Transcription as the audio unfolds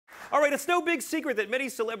All right, it's no big secret that many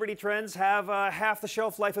celebrity trends have half the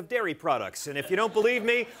shelf life of dairy products. And if you don't believe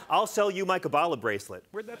me, I'll sell you my Kabbalah bracelet.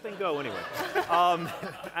 Where'd that thing go anyway?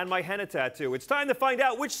 And my henna tattoo. It's time to find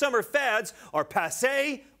out which summer fads are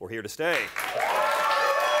passé or here to stay.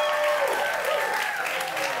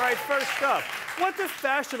 All right, first up, what do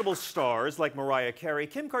fashionable stars like Mariah Carey,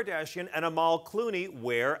 Kim Kardashian, and Amal Clooney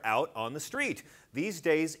wear out on the street? These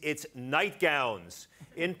days, it's nightgowns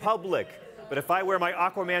in public. But if I wear my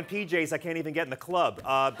Aquaman PJs, I can't even get in the club.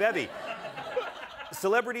 Bevy,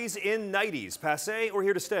 celebrities in nighties, passé or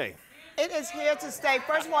here to stay? It is here to stay.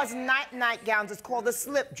 First of all, it's nightgowns. It's called a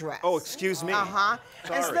slip dress. Oh, excuse me. Uh-huh.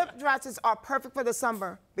 Sorry. And slip dresses are perfect for the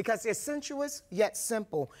summer because they're sensuous yet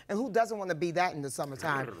simple. And who doesn't want to be that in the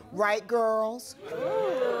summertime? Right, girls?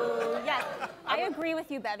 Ooh, yes. I agree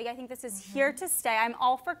with you, Bevy. I think this is here to stay. I'm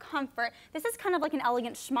all for comfort. This is kind of like an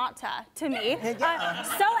elegant schmata to me.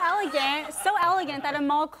 So elegant that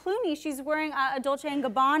Amal Clooney, she's wearing a Dolce &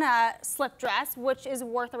 Gabbana slip dress, which is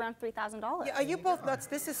worth around $3,000. Yeah, are you both nuts?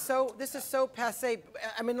 This is so passé.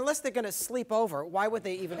 I mean, unless they're going to sleep over, why would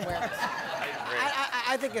they even wear this?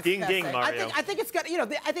 I think it's ding, passé. ding, Mario. I think it's got, you know,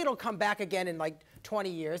 I think it'll come back again in like 20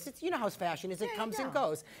 years. It's, you know how fashion is, it comes and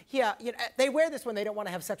goes. Yeah, you know, they wear this when they don't want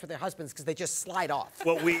to have sex with their husbands because they just slide off.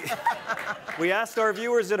 Well, we asked our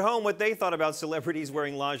viewers at home what they thought about celebrities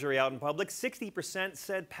wearing lingerie out in public. 60%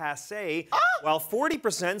 said passé, while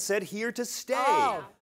 40% said here to stay.